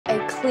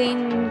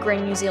clean,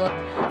 green New Zealand.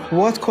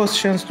 What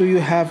questions do you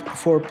have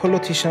for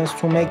politicians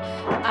to make?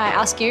 I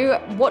ask you,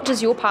 what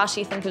does your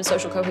party think of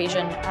social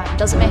cohesion?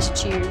 Does it matter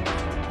to you?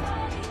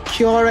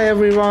 Kia ora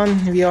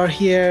everyone, we are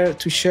here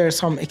to share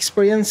some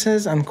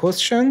experiences and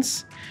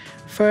questions.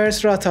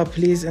 First, Rata,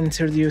 please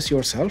introduce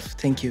yourself.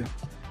 Thank you.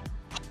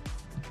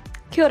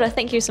 Kia ora,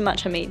 thank you so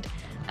much, Hamid.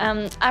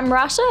 I'm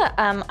Rata.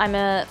 I'm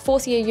a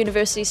fourth-year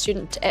university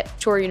student at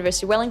Aotearoa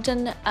University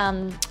Wellington.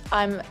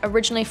 I'm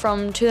originally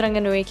from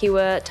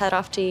Turanganui-Kiwa,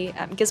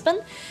 Tairāwhiti,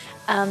 Gisborne.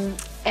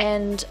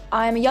 And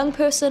I'm a young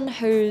person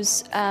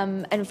who's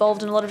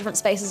involved in a lot of different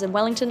spaces in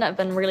Wellington. I've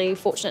been really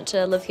fortunate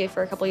to live here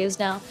for a couple of years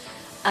now.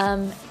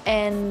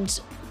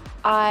 And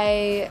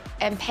I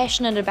am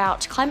passionate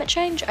about climate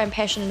change. I'm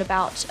passionate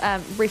about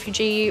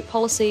refugee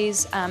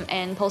policies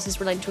and policies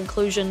related to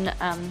inclusion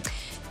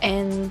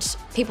and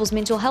people's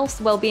mental health,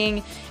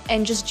 well-being,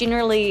 and just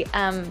generally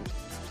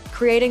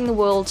creating the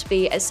world to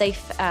be as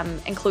safe,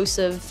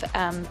 inclusive,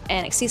 and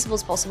accessible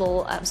as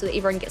possible, so that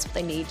everyone gets what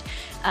they need,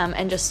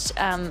 and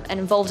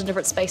involved in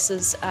different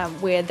spaces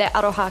where that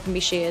aroha can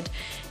be shared,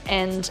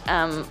 and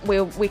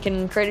where we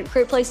can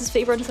create places for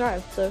everyone to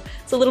thrive. So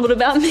it's a little bit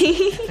about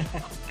me.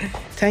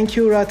 Thank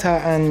you,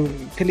 Rata,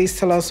 and please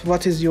tell us,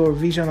 what is your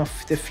vision of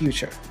the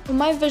future? Well,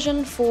 my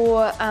vision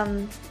for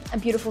a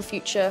beautiful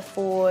future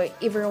for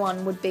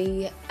everyone would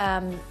be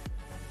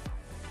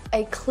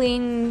a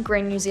clean,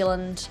 green New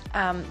Zealand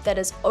that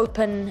is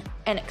open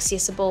and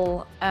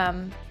accessible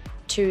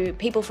to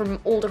people from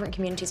all different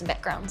communities and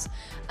backgrounds,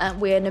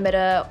 where no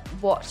matter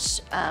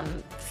what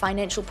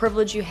financial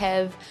privilege you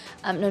have,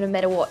 no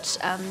matter what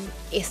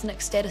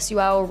ethnic status you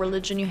are or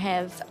religion you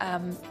have,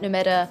 no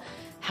matter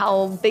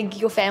how big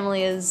your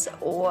family is,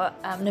 or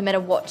no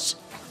matter what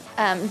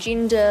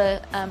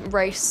gender,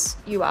 race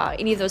you are,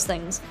 any of those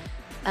things,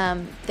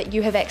 that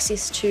you have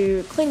access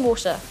to clean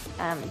water,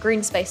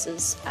 green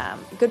spaces,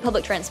 good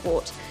public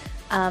transport,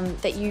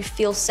 that you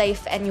feel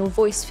safe and your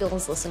voice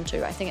feels listened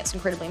to. I think it's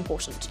incredibly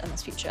important in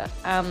this future.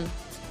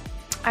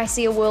 I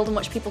see a world in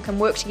which people can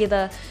work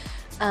together,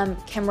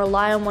 can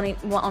rely on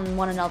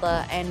one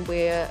another, and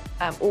we're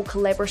all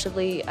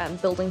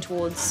collaboratively building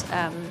towards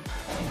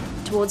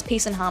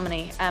peace and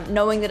harmony,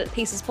 knowing that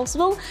peace is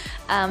possible,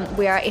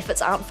 where our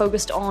efforts aren't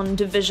focused on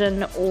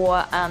division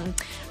or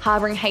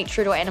harbouring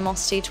hatred or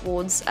animosity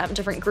towards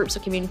different groups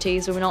or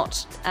communities, where we're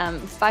not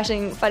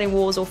fighting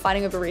wars or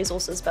fighting over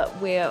resources, but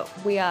where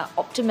we are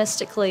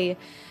optimistically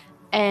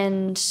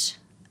and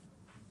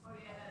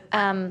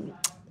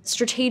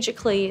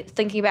strategically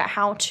thinking about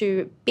how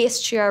to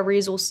best share our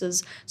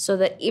resources so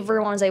that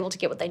everyone is able to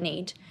get what they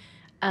need.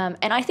 And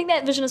I think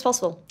that vision is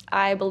possible.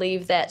 I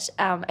believe that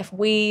if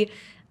we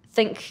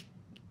think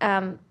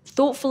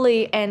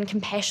thoughtfully and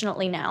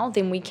compassionately now,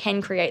 then we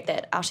can create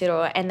that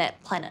Aotearoa and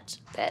that planet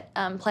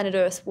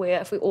Earth,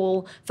 where if we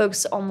all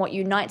focus on what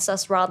unites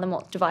us rather than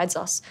what divides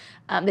us,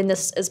 then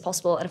this is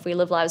possible. And if we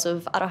live lives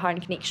of aroha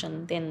and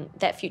connection, then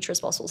that future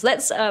is possible. So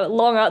that's a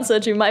long answer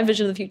to my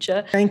vision of the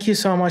future. Thank you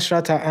so much,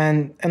 Rata.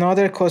 And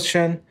another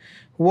question,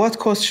 what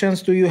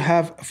questions do you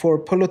have for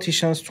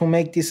politicians to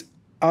make this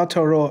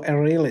Aotearoa a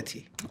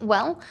reality?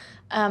 Well,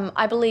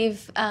 I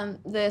believe some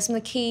of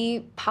the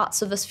key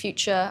parts of this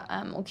future,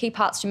 or key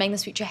parts to make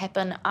this future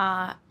happen,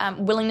 are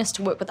willingness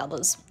to work with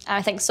others.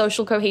 I think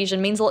social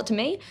cohesion means a lot to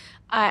me.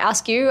 I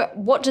ask you,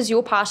 what does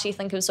your party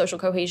think of social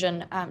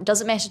cohesion?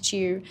 Does it matter to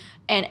you?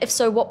 And if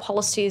so, what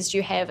policies do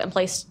you have in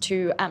place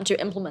to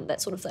implement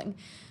that sort of thing?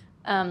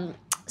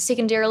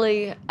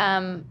 Secondarily,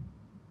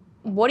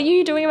 what are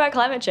you doing about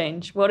climate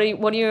change? What are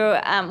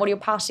your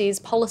party's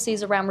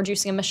policies around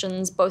reducing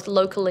emissions, both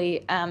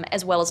locally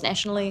as well as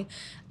nationally?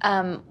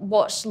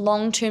 What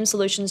long-term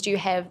solutions do you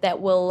have that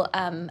will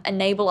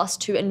enable us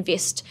to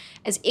invest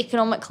as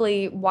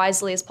economically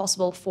wisely as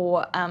possible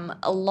for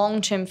a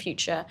long-term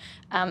future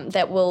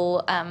that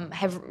will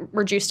have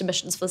reduced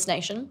emissions for this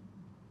nation?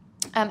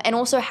 And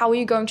also, how are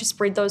you going to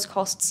spread those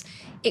costs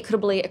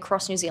equitably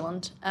across New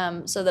Zealand,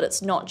 so that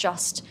it's not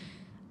just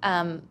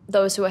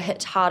those who are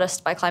hit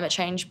hardest by climate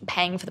change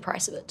paying for the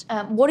price of it?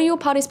 What are your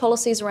party's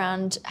policies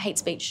around hate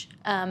speech?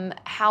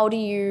 How do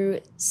you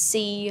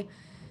see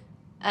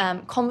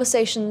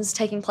conversations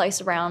taking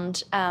place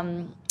around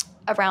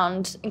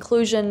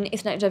inclusion,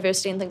 ethnic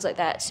diversity, and things like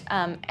that?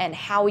 And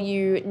how are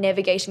you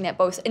navigating that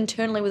both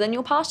internally within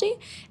your party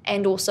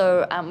and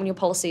also in your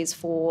policies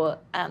for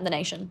the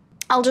nation?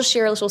 I'll just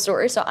share a little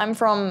story. So I'm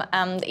from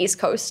the East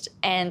Coast,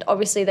 and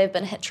obviously they've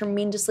been hit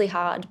tremendously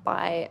hard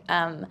by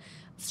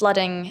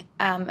flooding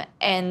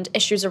and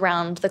issues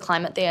around the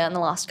climate there in the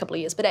last couple of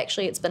years, but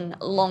actually it's been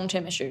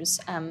long-term issues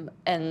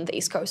in the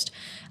East Coast.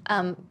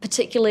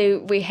 Particularly,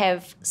 we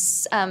have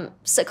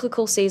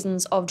cyclical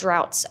seasons of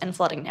droughts and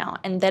flooding now,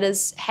 and that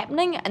is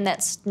happening, and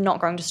that's not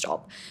going to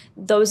stop.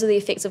 Those are the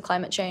effects of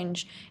climate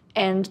change,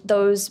 and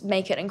those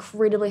make it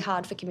incredibly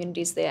hard for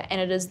communities there,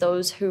 and it is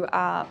those who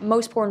are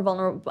most poor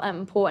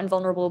and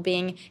vulnerable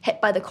being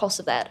hit by the cost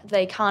of that.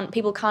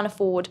 People can't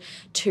afford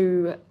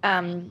to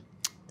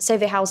save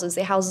their houses.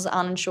 Their houses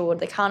aren't insured.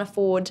 They can't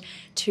afford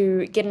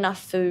to get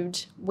enough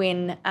food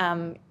when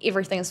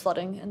everything is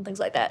flooding and things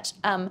like that.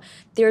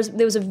 There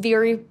was a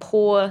very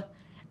poor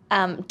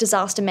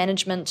disaster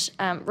management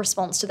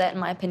response to that, in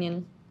my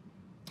opinion.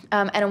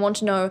 And I want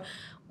to know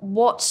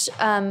what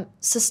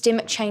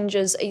systemic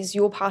changes is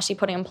your party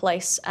putting in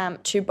place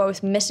to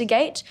both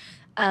mitigate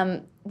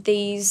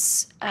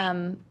these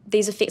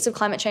effects of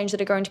climate change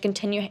that are going to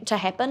continue to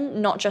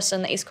happen, not just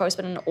in the East Coast,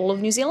 but in all of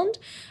New Zealand,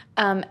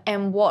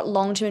 and what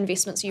long-term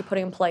investments are you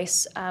putting in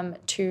place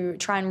to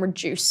try and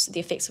reduce the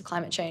effects of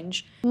climate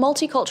change.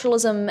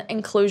 Multiculturalism,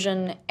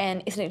 inclusion,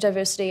 and ethnic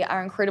diversity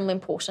are incredibly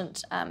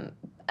important.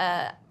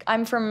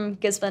 I'm from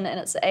Gisborne, and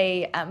it's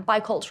a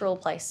bicultural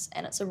place,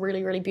 and it's a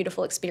really, really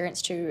beautiful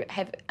experience to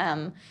have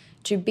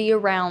to be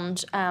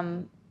around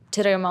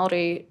te reo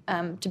Māori,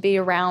 to be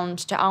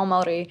around te ao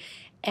Māori,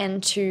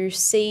 and to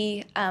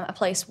see a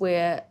place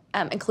where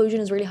inclusion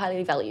is really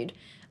highly valued.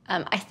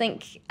 I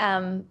think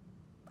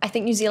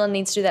New Zealand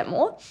needs to do that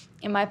more,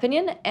 in my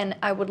opinion, and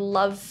I would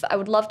love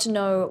to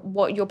know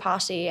what your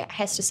party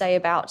has to say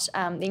about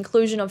the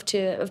inclusion of te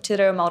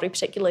reo Māori,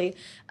 particularly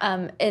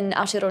in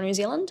Aotearoa New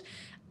Zealand.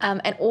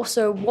 And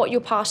also what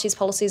your party's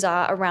policies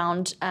are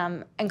around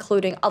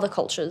including other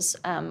cultures.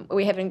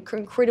 We have an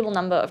incredible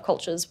number of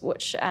cultures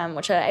which are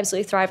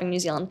absolutely thriving in New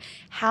Zealand.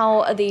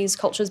 How are these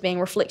cultures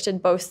being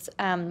reflected both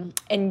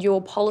in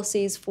your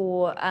policies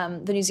for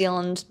the New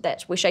Zealand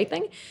that we're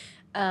shaping?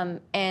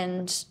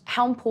 And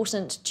how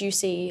important do you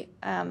see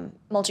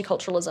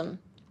multiculturalism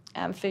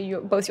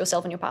for both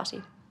yourself and your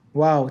party?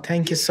 Wow,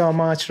 thank you so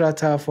much,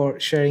 Rata, for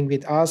sharing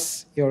with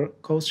us your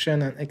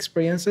question and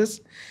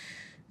experiences.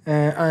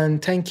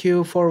 And thank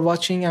you for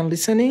watching and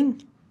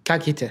listening. Ka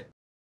kite.